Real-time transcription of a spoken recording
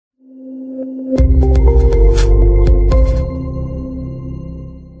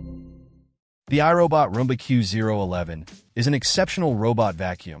The iRobot Roomba Q011 is an exceptional robot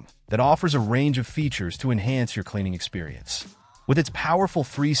vacuum that offers a range of features to enhance your cleaning experience. With its powerful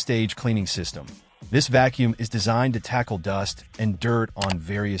three-stage cleaning system, this vacuum is designed to tackle dust and dirt on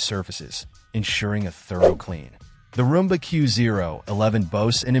various surfaces, ensuring a thorough clean. The Roomba Q011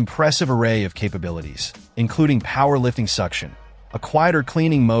 boasts an impressive array of capabilities, including power-lifting suction, a quieter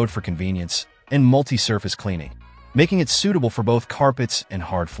cleaning mode for convenience, and multi-surface cleaning, making it suitable for both carpets and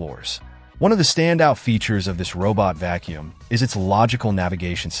hard floors. One of the standout features of this robot vacuum is its logical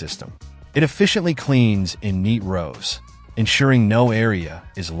navigation system. It efficiently cleans in neat rows, ensuring no area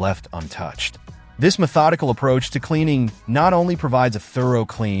is left untouched. This methodical approach to cleaning not only provides a thorough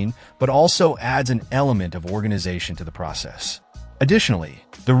clean, but also adds an element of organization to the process. Additionally,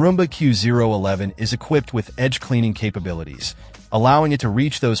 the Roomba Q011 is equipped with edge cleaning capabilities, allowing it to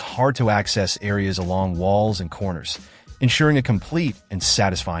reach those hard-to-access areas along walls and corners, ensuring a complete and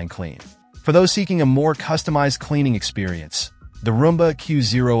satisfying clean. For those seeking a more customized cleaning experience, the Roomba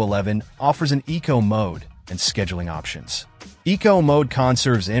Q011 offers an Eco mode and scheduling options. Eco mode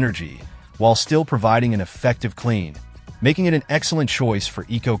conserves energy while still providing an effective clean, making it an excellent choice for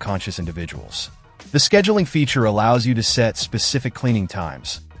eco-conscious individuals. The scheduling feature allows you to set specific cleaning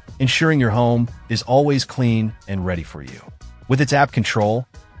times, ensuring your home is always clean and ready for you. With its app control,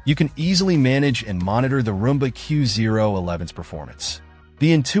 you can easily manage and monitor the Roomba Q011's performance.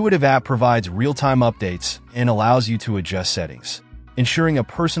 The intuitive app provides real-time updates and allows you to adjust settings, ensuring a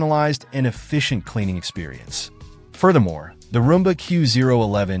personalized and efficient cleaning experience. Furthermore, the Roomba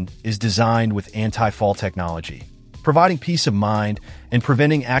Q011 is designed with anti-fall technology, providing peace of mind and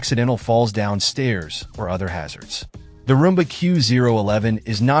preventing accidental falls down stairs or other hazards. The Roomba Q011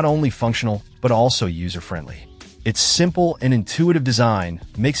 is not only functional, but also user-friendly. Its simple and intuitive design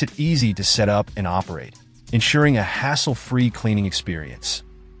makes it easy to set up and operate, ensuring a hassle-free cleaning experience.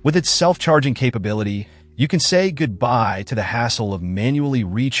 With its self-charging capability, you can say goodbye to the hassle of manually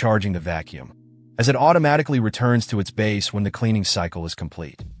recharging the vacuum, as it automatically returns to its base when the cleaning cycle is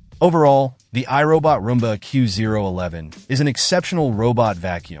complete. Overall, the iRobot Roomba Q011 is an exceptional robot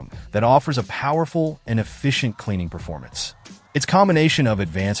vacuum that offers a powerful and efficient cleaning performance. Its combination of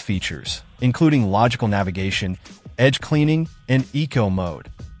advanced features, including logical navigation, edge cleaning, and eco mode,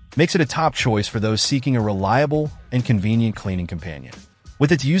 makes it a top choice for those seeking a reliable and convenient cleaning companion.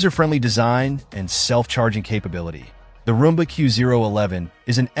 With its user-friendly design and self-charging capability, the Roomba Q011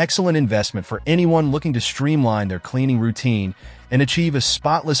 is an excellent investment for anyone looking to streamline their cleaning routine and achieve a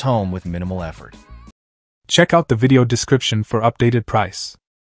spotless home with minimal effort. Check out the video description for updated price.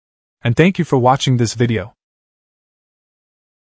 And thank you for watching this video.